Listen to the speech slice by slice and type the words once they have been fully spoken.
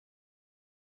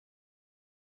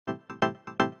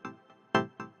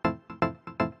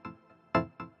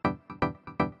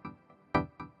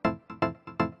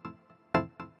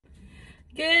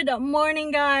Good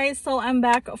morning, guys. So I'm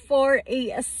back for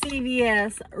a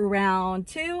CVS round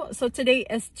 2. So today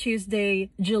is Tuesday,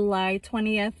 July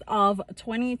 20th of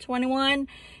 2021,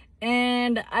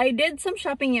 and I did some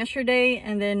shopping yesterday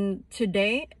and then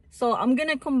today. So I'm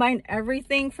gonna combine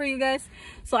everything for you guys,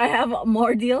 so I have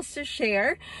more deals to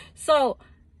share. So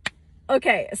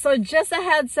okay, so just a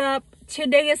heads up,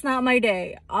 today is not my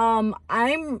day. I'm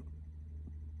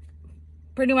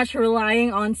pretty much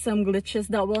relying on some glitches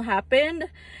that will happen,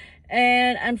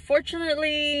 and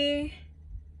unfortunately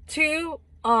two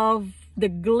of the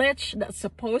glitch that's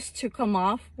supposed to come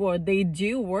off, well, they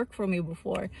do work for me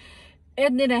before,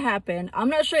 it didn't happen. I'm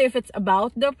not sure if it's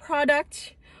about the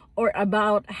product or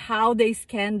about how they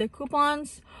scan the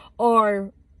coupons,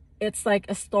 or it's like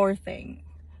a store thing,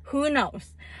 who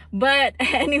knows. But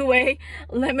anyway,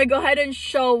 let me go ahead and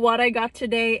show what I got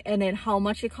today and then how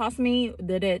much it cost me.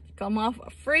 Did it come off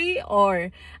free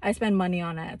or I spent money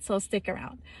on it? So stick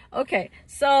around. Okay,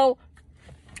 so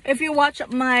if you watch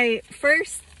my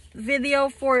first video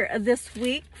for this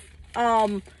week,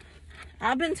 I've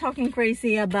been talking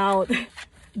crazy about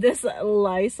this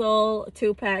Lysol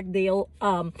 2-pack deal,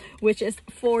 which is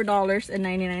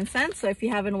 $4.99. So if you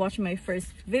haven't watched my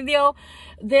first video,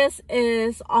 this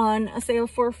is on a sale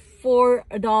for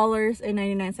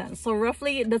 $4.99. So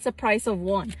roughly that's the price of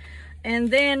one.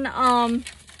 And then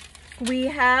we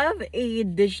have a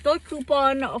digital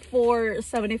coupon for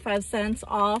 75 cents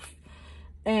off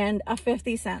and a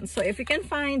 50 cents. So if you can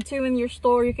find two in your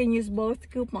store, you can use both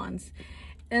coupons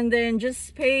and then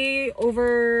just pay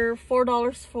over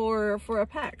 $4 for a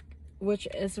pack, which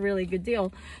is a really good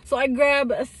deal. So I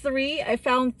grabbed three. I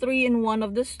found three in one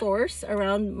of the stores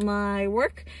around my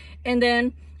work. And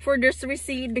then for this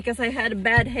receipt, because I had a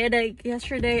bad headache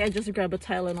yesterday, I just grabbed a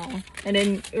Tylenol and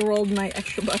then rolled my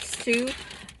extra bucks to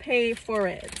pay for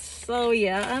it. So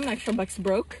yeah, I'm extra bucks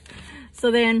broke.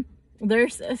 So then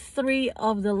there's three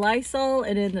of the Lysol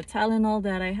and then the Tylenol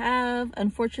that I have.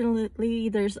 Unfortunately,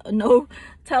 there's no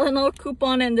Tylenol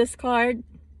coupon in this card,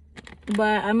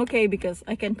 but I'm okay because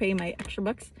I can pay my extra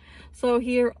bucks. So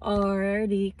here are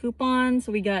the coupons.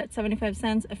 We got 75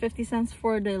 cents, 50 cents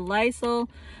for the Lysol.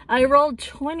 I rolled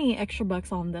 20 extra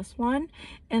bucks on this one.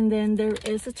 And then there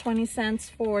is a 20 cents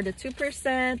for the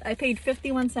 2%. I paid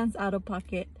 51 cents out of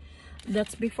pocket.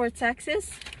 That's before taxes.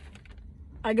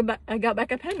 I got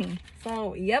back a penny.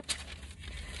 So yep,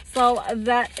 so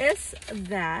that is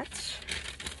that.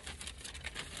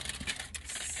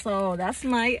 So that's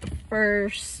my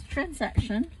first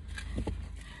transaction.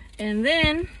 And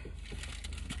then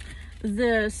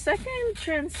the second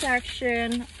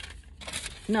transaction,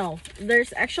 no,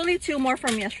 there's actually two more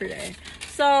from yesterday.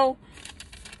 So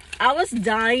I was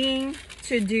dying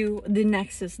to do the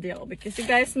Nexus deal because you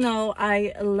guys know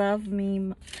I love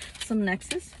me some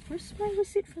Nexus. Where's my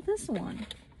receipt for this one?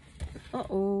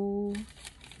 Uh-oh,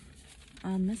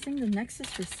 I'm missing the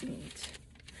Nexus receipt.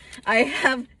 I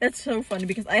have, it's so funny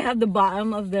because I have the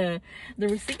bottom of the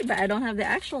receipt, but I don't have the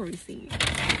actual receipt.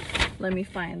 Let me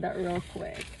find that real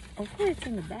quick. Hopefully it's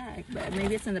in the bag, but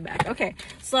maybe it's in the back. Okay,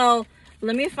 so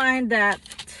let me find that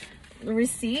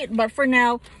receipt. But for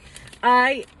now,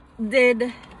 I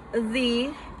did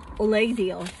the Olay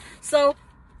deal. So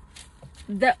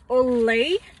the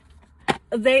Olay,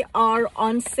 they are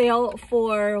on sale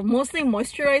for mostly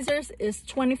moisturizers, is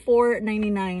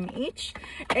 $24.99 each,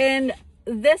 and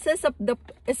this is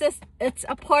it's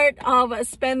a part of a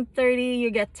spend 30 you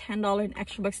get $10 in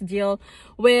extra bucks deal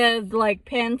with like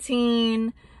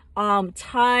Pantene,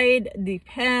 Tide,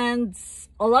 Depends,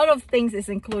 a lot of things is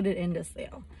included in this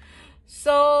deal.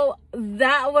 So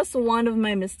that was one of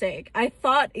my mistake. I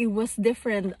thought it was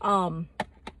different,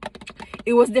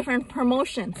 it was different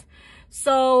promotions.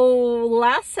 So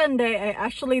last Sunday I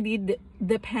actually did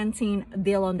the Pantene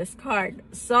deal on this card.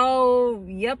 So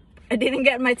yep, I didn't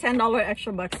get my $10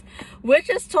 extra bucks, which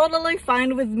is totally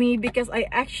fine with me because I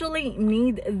actually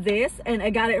need this and I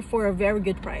got it for a very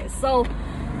good price. So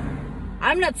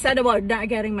I'm not sad about not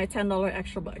getting my $10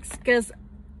 extra bucks because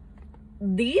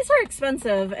these are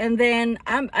expensive, and then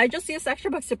I just use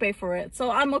extra bucks to pay for it, so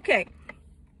I'm okay.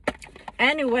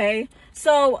 Anyway,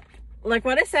 so like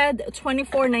what I said,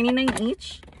 $24.99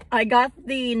 each. I got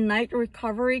the night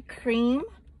recovery cream.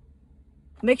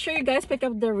 Make sure you guys pick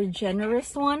up the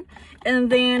Regenerist one.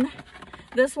 And then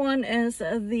this one is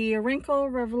the Wrinkle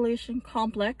Revolution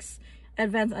Complex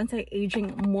Advanced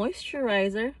Anti-Aging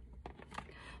Moisturizer,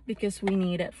 because we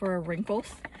need it for our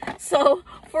wrinkles. So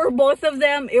for both of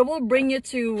them, it will bring you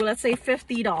to, let's say,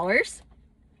 $50.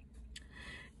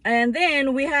 And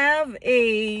then we have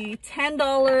a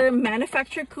 $10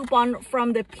 manufacturer coupon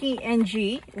from the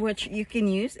PNG, which you can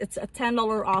use. It's a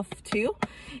 $10 off too.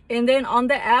 And then on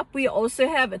the app, we also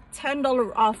have a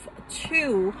 $10 off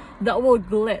too that will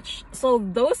glitch. So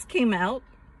those came out.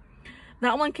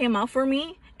 That one came out for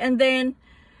me. And then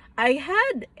I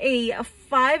had a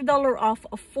 $5 off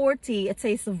of 40. It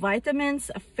says vitamins,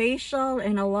 a facial,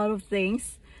 and a lot of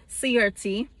things.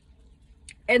 CRT.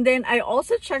 And then I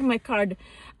also checked my card.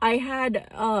 I had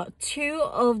 2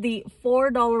 of the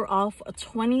 $4 off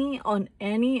 20 on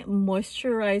any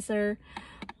moisturizer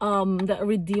that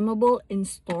redeemable in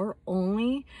store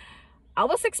only. I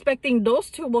was expecting those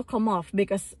 2 will come off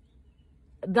because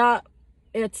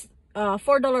it's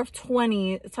 $4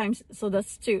 20 times, so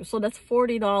that's 2, so that's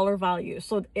 $40 value,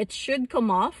 so it should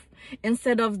come off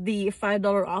instead of the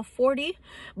 $5 off 40.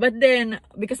 But then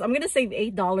because I'm gonna save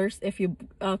 $8 if you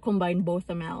combine both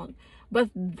amount, but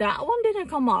that one didn't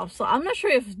come off, so I'm not sure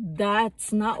if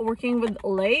that's not working with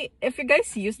Olay. If you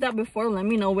guys used that before, let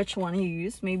me know which one you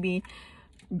use, maybe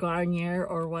Garnier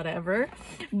or whatever.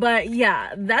 But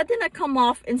yeah, that didn't come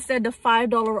off. Instead, the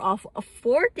 $5 off of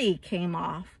 40 came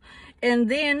off. And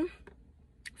then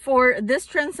for this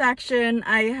transaction,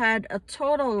 I had a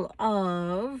total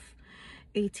of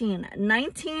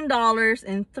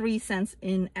 $19.03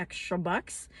 in extra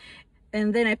bucks.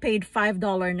 And then I paid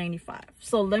 $5.95.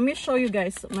 So let me show you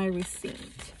guys my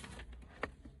receipt.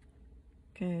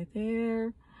 Okay,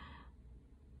 there.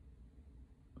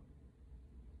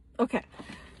 Okay,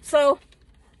 so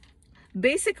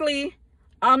basically,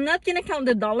 I'm not gonna count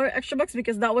the dollar extra bucks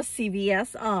because that was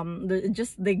CVS.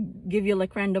 They give you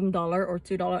like random $1 or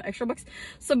 $2 extra bucks.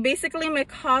 So basically, my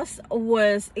cost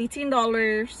was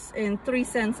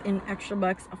 $18.03 in extra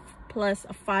bucks plus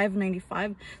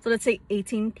 $5.95. So let's say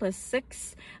 18 plus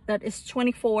 6, that is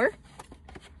 24.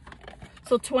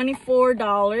 So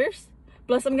 $24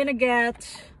 plus I'm gonna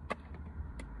get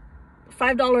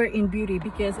 $5 in beauty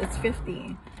because it's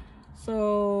 50.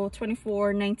 So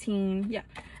 24, 19, yeah.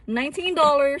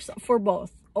 $19 for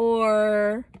both,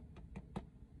 or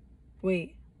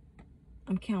wait,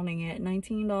 I'm counting it.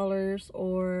 $19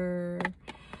 or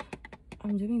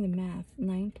I'm doing the math.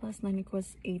 9 plus 9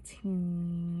 equals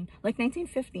 18, like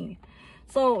 $19.50.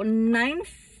 So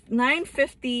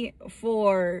 $9.50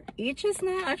 for each is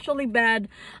not actually bad.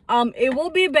 It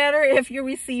will be better if you're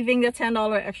receiving the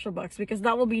 $10 extra bucks because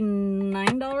that will be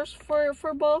 $9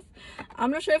 for both.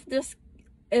 I'm not sure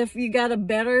if you got a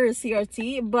better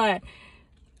CRT, but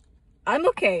I'm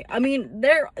okay. I mean,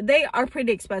 they are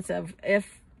pretty expensive.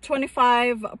 If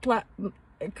 25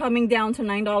 coming down to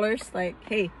 $9, like,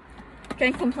 hey,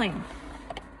 can't complain.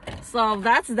 So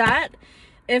that's that.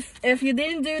 If you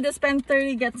didn't do the spend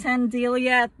 30 get 10 deal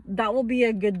yet, that will be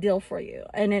a good deal for you.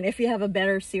 And then if you have a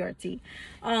better CRT,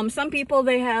 some people,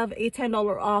 they have a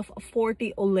 $10 off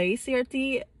 40 Olay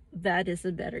CRT. That is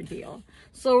a better deal.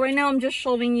 So right now I'm just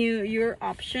showing you your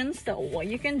options, that what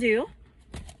you can do.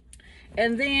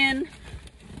 And then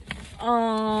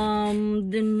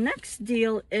the next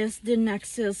deal is the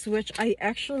Nexus, which I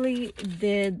actually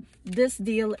did this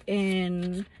deal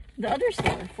in the other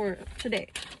store for today.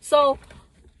 So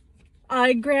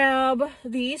I grab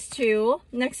these 2.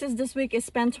 Nexus this week is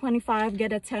spend 25,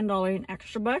 get a $10 in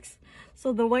extra bucks.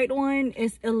 So the white one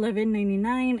is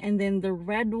 $11.99 and then the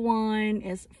red one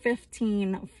is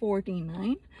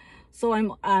 $15.49.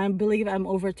 So I believe I'm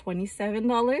over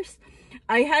 $27.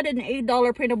 I had an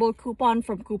 $8 printable coupon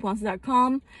from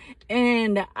coupons.com,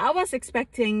 and I was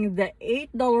expecting the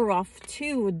 $8 off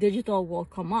 2 digital will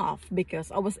come off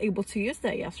because I was able to use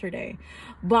that yesterday.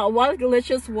 But what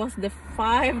glitches was the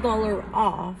 $5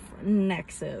 off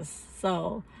Nexus.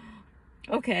 So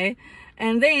okay.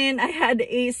 And then I had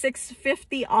a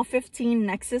 $6.50 off 15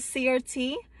 Nexus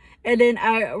CRT. And then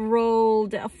I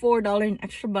rolled a $4 in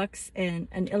extra bucks and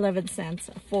 11 cents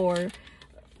for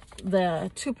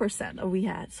the 2% we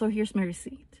had. So here's my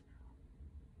receipt.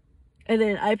 And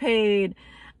then I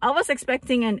was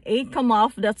expecting an 8 come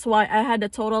off. That's why I had a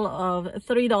total of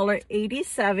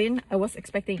 $3.87. I was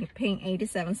expecting paying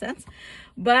 87 cents.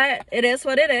 But it is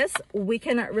what it is. We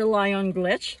cannot rely on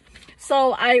glitch.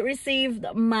 So I received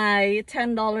my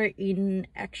 $10 in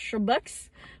extra bucks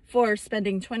for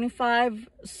spending 25.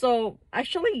 So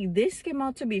actually this came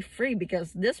out to be free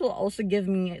because this will also give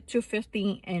me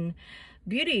 $2.50 in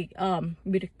beauty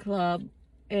club,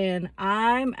 and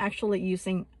I'm actually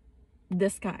using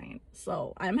this kind,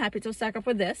 so I'm happy to stack up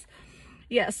with this.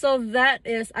 Yeah, so that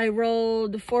is, I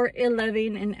rolled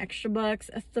 $4.11 in extra bucks,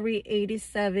 a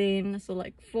 $3.87, so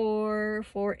like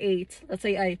 $4.48. Let's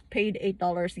say I paid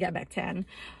 $8 to get back 10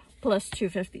 plus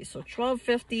 $2.50, so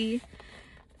 $12.50.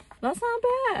 That's not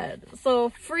bad. So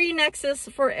free Nexus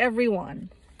for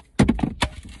everyone.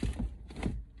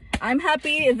 I'm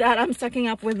happy that I'm stocking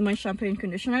up with my shampoo and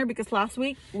conditioner, because last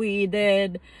week we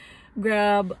did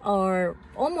grab our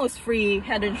almost free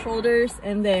Head and Shoulders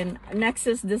and then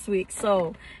Nexus this week.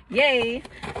 So yay.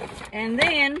 And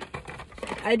then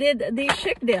I did the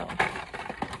Chic deal,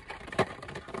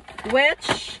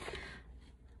 which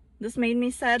this made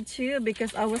me sad too,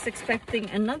 because I was expecting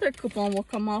another coupon will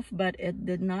come off, but it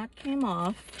did not came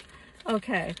off.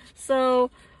 Okay, so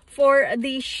for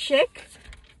the Chic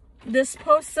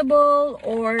disposable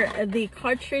or the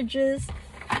cartridges,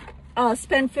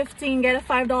 spend 15 get a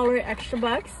 $5 extra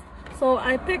bucks. So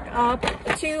I picked up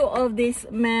 2 of these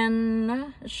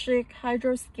Men Chic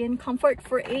Hydro Skin Comfort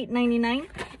for $8.99,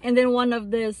 and then 1 of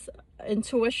this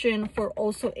Intuition for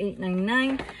also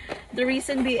 $8.99. The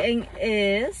reason being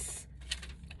is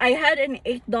I had an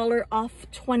 $8 off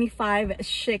 25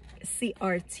 Chic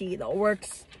CRT that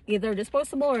works either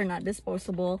disposable or not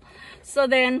disposable. So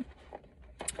then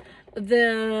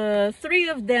the 3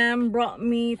 of them brought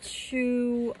me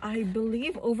to, I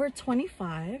believe, over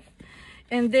 25.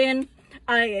 And then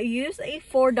I used a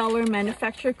 $4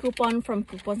 manufacturer coupon from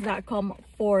coupons.com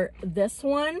for this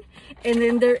one, and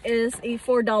then there is a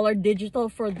 $4 digital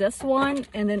for this one,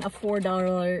 and then a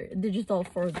 $4 digital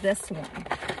for this one.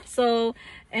 So,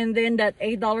 and then that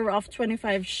 $8 off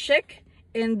 25 Chic,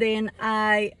 and then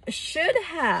I should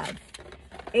have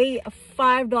a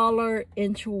 $5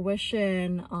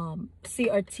 Intuition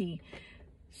CRT.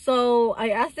 So I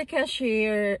asked the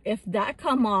cashier if that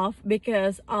come off,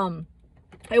 because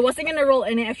I wasn't gonna roll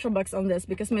any extra bucks on this,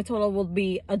 because my total would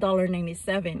be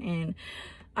 $1.97, and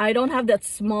I don't have that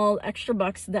small extra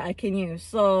bucks that I can use.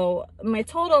 So my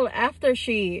total after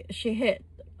she hit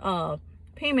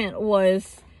payment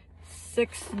was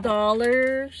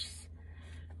 $6.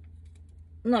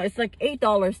 No, it's like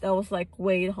 $8. That was like,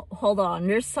 wait, hold on,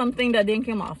 there's something that didn't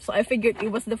come off. So I figured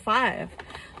it was the 5.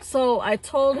 So I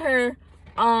told her,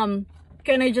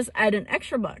 can I just add an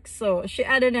extra bucks? So she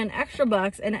added an extra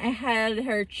bucks, and I had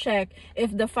her check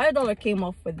if the $5 came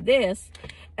off with this,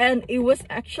 and it was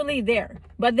actually there.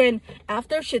 But then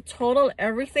after she totaled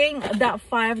everything, that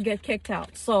 5 get kicked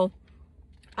out. So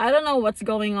I don't know what's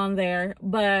going on there,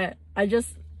 but I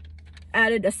just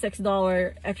added a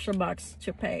 $6 extra bucks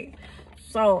to pay.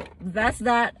 So that's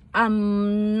that.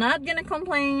 I'm not gonna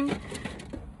complain.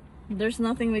 There's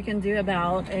nothing we can do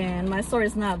about, and my store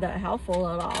is not that helpful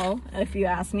at all, if you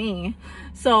ask me.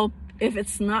 So if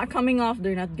it's not coming off,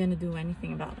 they're not gonna do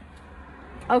anything about it.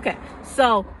 Okay,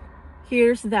 so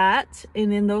here's that,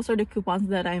 and then those are the coupons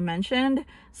that I mentioned.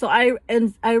 So I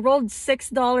rolled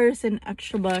 $6 in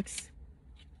extra bucks.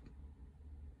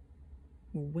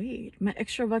 Wait, my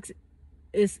extra bucks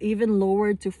is even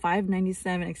lowered to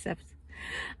 $5.97, except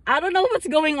I don't know what's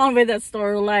going on with that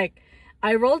store. Like,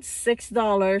 I rolled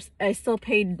 $6, I still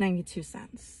paid 92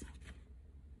 cents.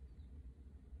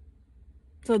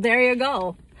 So there you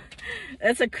go.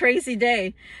 It's a crazy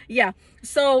day. Yeah.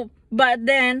 So, but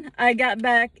then I got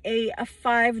back a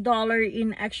 $5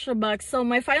 in extra bucks. So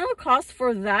my final cost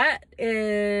for that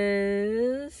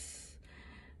is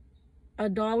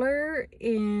 $1,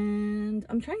 and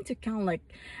I'm trying to count. Like,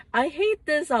 I hate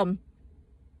this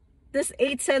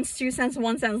 8 cents, 2 cents,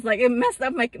 1 cent, like it messed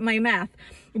up my math.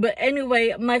 But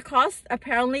anyway, my cost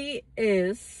apparently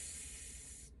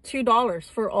is $2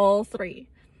 for all 3,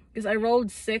 because I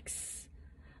rolled 6,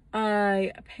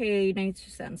 I paid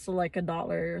 92 cents, so like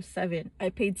 $1.07. I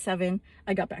paid 7,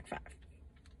 I got back 5.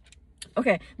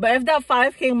 Okay, but if that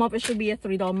 5 came up, it should be a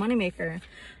 $3 moneymaker.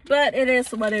 But it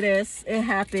is what it is. It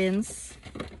happens.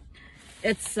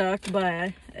 It sucked,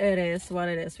 but it is what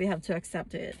it is. We have to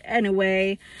accept it.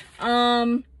 Anyway,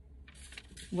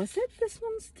 was it this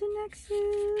one's to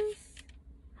Nexus?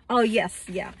 Oh, yes,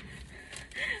 yeah.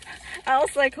 I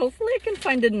was like, hopefully I can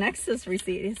find the Nexus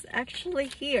receipt. It's actually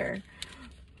here.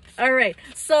 All right,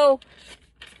 so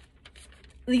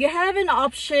you have an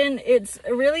option. It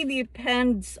really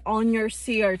depends on your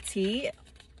CRT.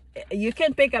 You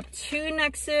can pick up 2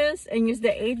 Nexus and use the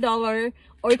 $8,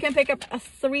 or you can pick up a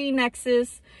 3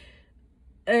 Nexus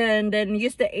and then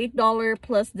use the $8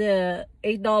 plus the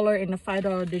 $8 and the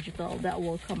 $5 digital that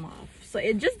will come off. So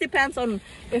it just depends on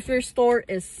if your store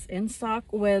is in stock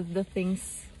with the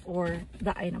things or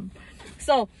the item.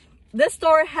 So this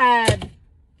store had,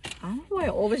 I don't know why I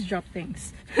always drop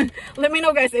things. Let me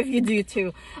know, guys, if you do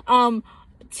too.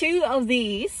 2 of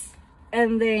these,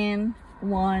 and then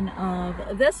 1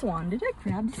 of this one. Did I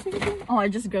grab the same thing? Oh, I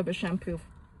just grabbed a shampoo.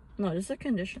 No, this is a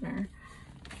conditioner.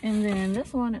 And then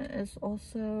this one is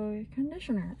also a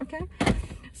conditioner. Okay,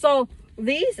 so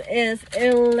these is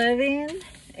 $11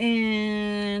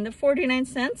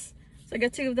 $19.49. So I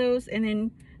got 2 of those, and then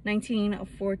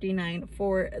 $19.49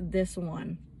 for this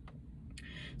one.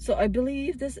 So I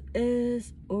believe this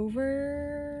is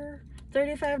over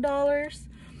 $35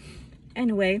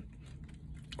 anyway,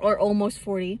 or almost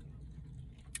 40.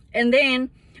 And then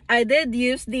I did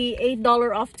use the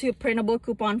 $8 off 2 printable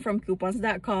coupon from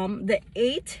coupons.com. The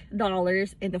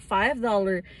 $8 and the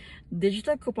 $5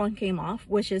 digital coupon came off,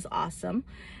 which is awesome.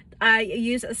 I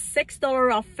used a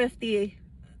 $6 off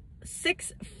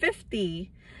 $6.50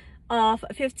 off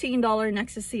 $15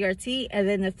 Nexus CRT, and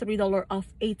then a $3 off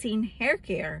 18 hair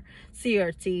care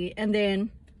CRT, and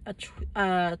then a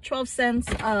 12 cents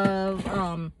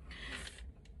of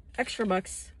extra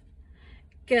bucks,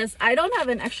 because I don't have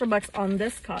an extra bucks on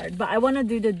this card, but I want to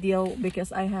do the deal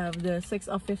because I have the 6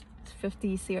 of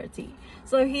 50 CRT.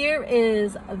 So here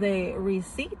is the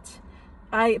receipt.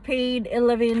 I paid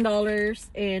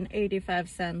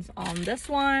 $11.85 on this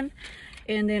one,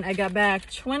 and then I got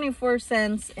back 24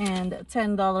 cents and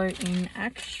 $10 in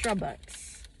extra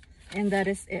bucks, and that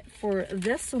is it for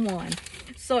this one.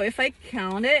 So if I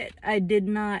count it, I did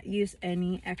not use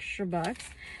any extra bucks.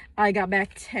 I got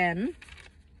back 10.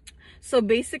 So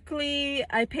basically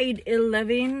I paid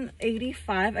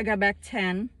 $11.85. I got back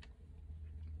 10.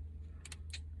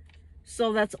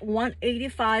 So that's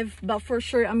 $185, but for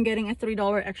sure I'm getting a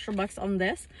 $3 extra bucks on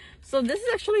this. So this is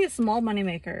actually a small money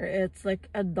maker. It's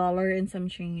like $1 and some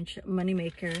change money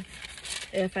maker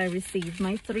if I receive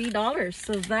my $3.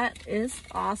 So that is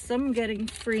awesome, getting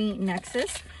free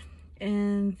Nexus.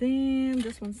 And then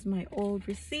this one's my old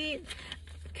receipt.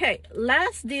 Okay,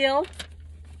 last deal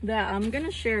that I'm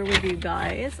gonna share with you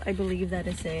guys, I believe that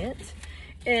is it,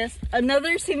 is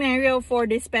another scenario for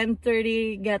the spend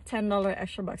 30 get $10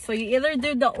 extra bucks. So you either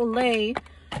do the Olay,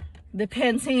 the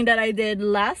painting that I did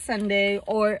last Sunday,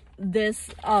 or this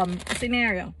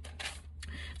scenario.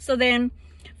 So then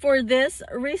for this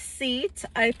receipt,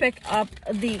 I pick up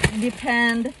the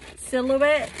Depend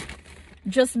silhouette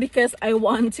just because I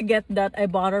want to get that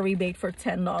Ibotta rebate for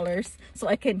 $10, so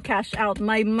I can cash out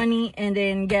my money and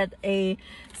then get a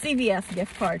CVS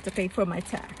gift card to pay for my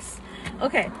tax.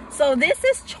 Okay, so this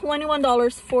is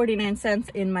 $21.49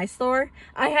 in my store.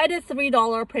 I had a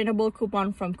 $3 printable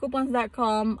coupon from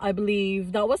coupons.com. I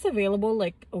believe that was available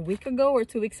like a week ago or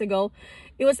 2 weeks ago.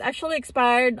 It was actually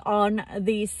expired on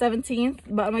the 17th,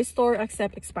 but my store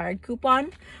accepts expired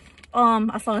coupon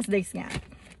as long as they scan.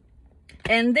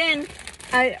 And then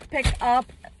I picked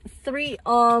up 3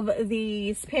 of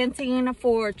these Pantene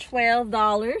for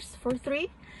 $12 for 3.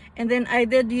 And then I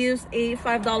did use a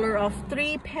 $5 off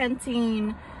 3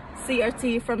 Pantene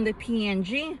CRT from the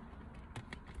P&G.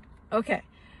 Okay,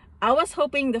 I was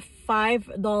hoping the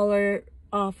 $5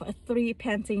 off 3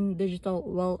 Pantene digital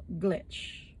will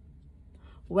glitch.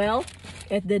 Well,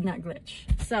 it did not glitch.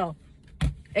 So,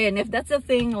 and if that's a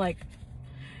thing, like,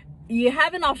 you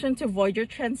have an option to void your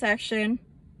transaction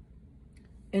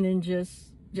and then just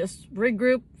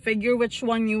regroup, figure which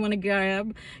one you want to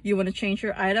grab, you want to change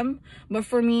your item. But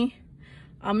for me,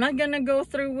 I'm not gonna go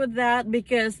through with that,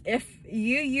 because if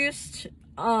you used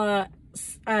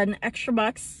an extra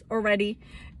bucks already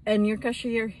and your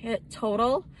cashier hit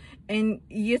total and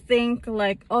you think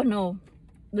like, oh no,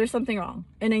 there's something wrong,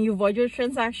 and then you void your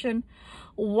transaction,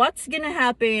 what's gonna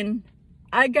happen?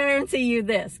 I guarantee you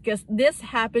this, because this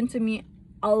happened to me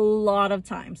a lot of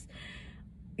times.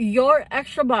 Your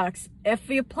extra bucks, if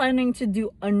you're planning to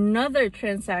do another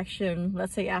transaction,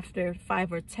 let's say after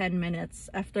 5 or 10 minutes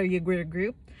after you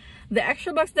regroup, the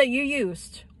extra bucks that you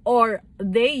used or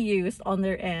they used on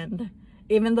their end,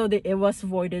 even though it was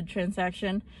voided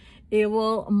transaction, it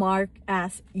will mark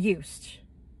as used,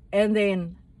 and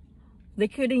then they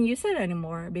couldn't use it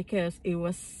anymore because it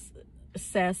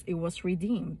says it was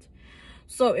redeemed.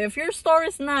 So if your store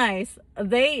is nice,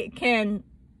 they can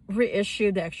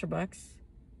reissue the extra bucks,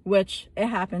 which it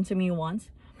happened to me once.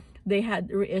 They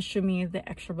had reissue me the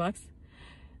extra bucks.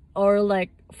 Or like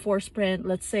for Sprint,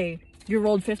 let's say you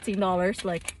rolled $15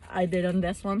 like I did on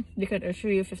this one, they could issue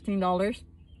you $15.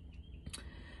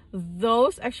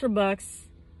 Those extra bucks,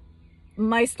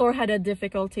 my store had a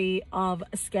difficulty of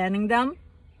scanning them,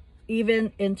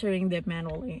 even entering them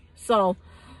manually. So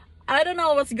I don't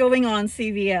know what's going on,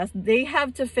 CVS. They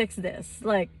have to fix this.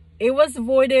 Like, it was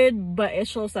voided, but it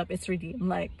shows up it's redeemed.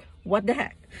 Like, what the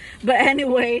heck? But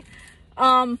anyway,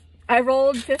 I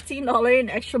rolled $15 in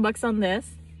extra bucks on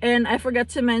this, and I forgot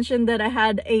to mention that I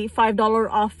had a $5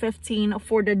 off 15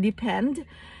 for the Depend.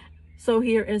 So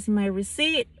here is my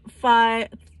receipt.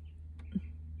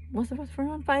 Was it for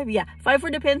round 5? Yeah, 5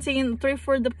 for the Pantene, 3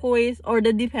 for the Poise or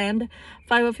the Depend,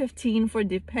 5 of 15 for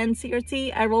the Pen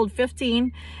CRT. I rolled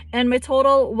 15 and my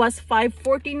total was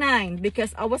 $5.49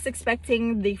 because I was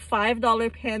expecting the $5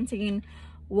 Pantene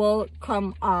will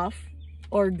come off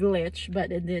or glitch,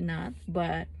 but it did not.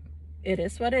 But it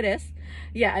is what it is.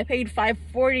 Yeah, I paid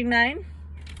 $5.49.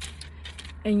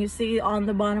 And you see on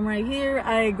the bottom right here,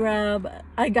 I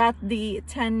got the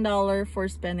 $10 for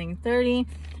spending 30.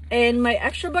 And my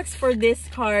extra bucks for this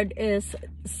card is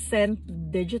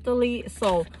sent digitally,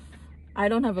 so I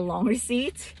don't have a long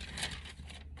receipt.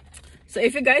 So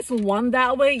if you guys want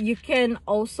that way, you can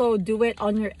also do it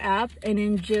on your app and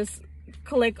then just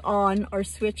click on or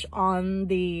switch on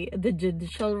the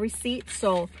digital receipt.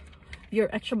 So your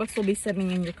extra bucks will be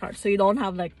sitting in your card, so you don't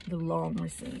have like the long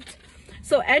receipt.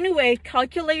 So anyway,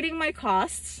 calculating my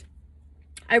costs,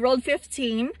 I rolled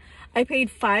 15. I paid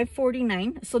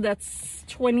 $5.49, so that's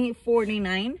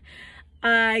 $20.49.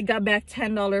 I got back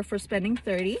 $10 for spending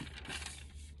 30.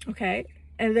 Okay,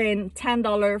 and then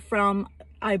 $10 from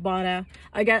Ibotta.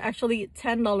 I got actually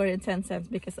 $10.10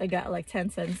 because I got like 10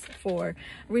 cents for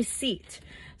receipt.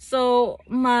 So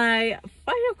my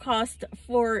final cost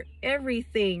for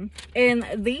everything, and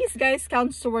these guys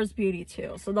count towards beauty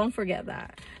too, so don't forget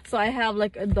that. So I have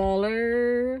like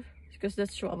 $1, because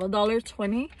that's 12,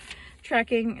 $1.20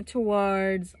 tracking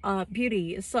towards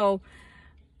beauty. So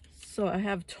I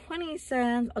have 20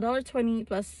 cents, $1.20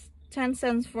 plus 10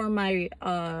 cents for my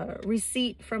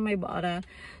receipt from my Ibotta.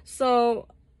 So,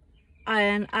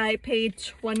 and I paid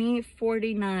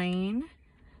 $20.49.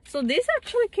 So this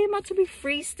actually came out to be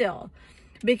free still,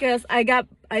 because I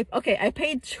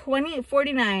paid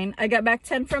 $20.49. I got back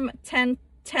 10 from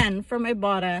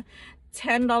Ibotta, $10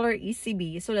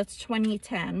 ECB, so that's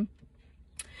 $20.10.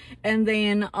 And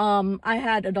then I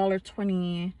had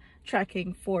 $1.20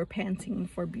 tracking for Pantene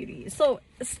for beauty. So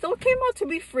it still came out to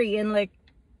be free and like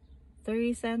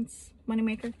 30 cents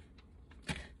moneymaker.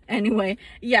 Anyway,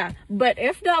 yeah, but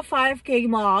if that 5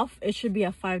 came off, it should be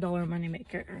a $5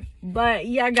 moneymaker. But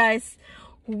yeah, guys,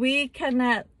 we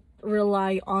cannot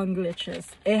rely on glitches.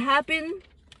 It happened,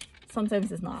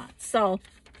 sometimes it's not. So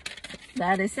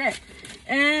that is it.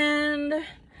 And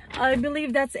I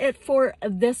believe that's it for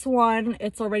this one.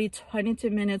 It's already 22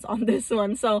 minutes on this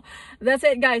one. So that's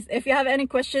it, guys. If you have any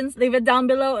questions, leave it down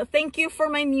below. Thank you for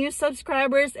my new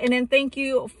subscribers, and then thank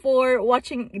you for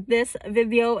watching this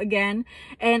video again,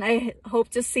 and I hope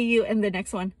to see you in the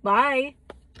next one. Bye.